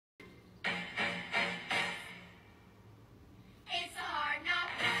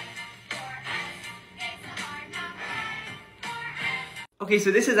Okay,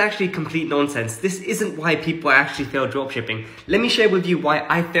 so this is actually complete nonsense. This isn't why people actually fail dropshipping. Let me share with you why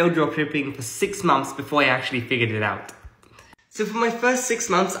I failed dropshipping for 6 months before I actually figured it out. So for my first 6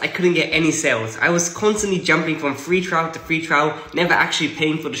 months, I couldn't get any sales. I was constantly jumping from free trial to free trial, never actually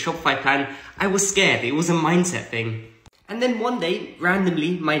paying for the Shopify plan. I was scared. It was a mindset thing. And then one day,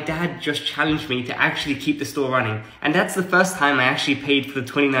 randomly, my dad just challenged me to actually keep the store running. And that's the first time I actually paid for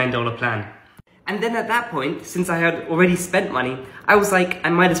the $29 plan. And then at that point, since I had already spent money, I was like, I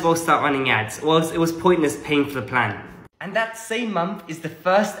might as well start running ads, or else it was pointless paying for the plan. And that same month is the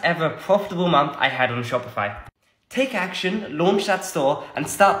first ever profitable month I had on Shopify. Take action, launch that store, and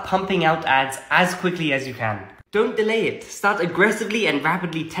start pumping out ads as quickly as you can. Don't delay it. Start aggressively and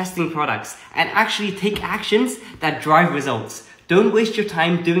rapidly testing products, and actually take actions that drive results. Don't waste your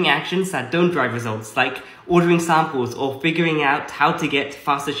time doing actions that don't drive results, like ordering samples or figuring out how to get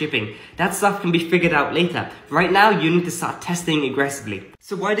faster shipping. That stuff can be figured out later. Right now, you need to start testing aggressively.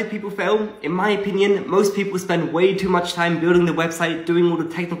 So why do people fail? In my opinion, most people spend way too much time building the website, doing all the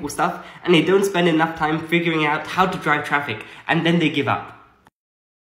technical stuff, and they don't spend enough time figuring out how to drive traffic, and then they give up.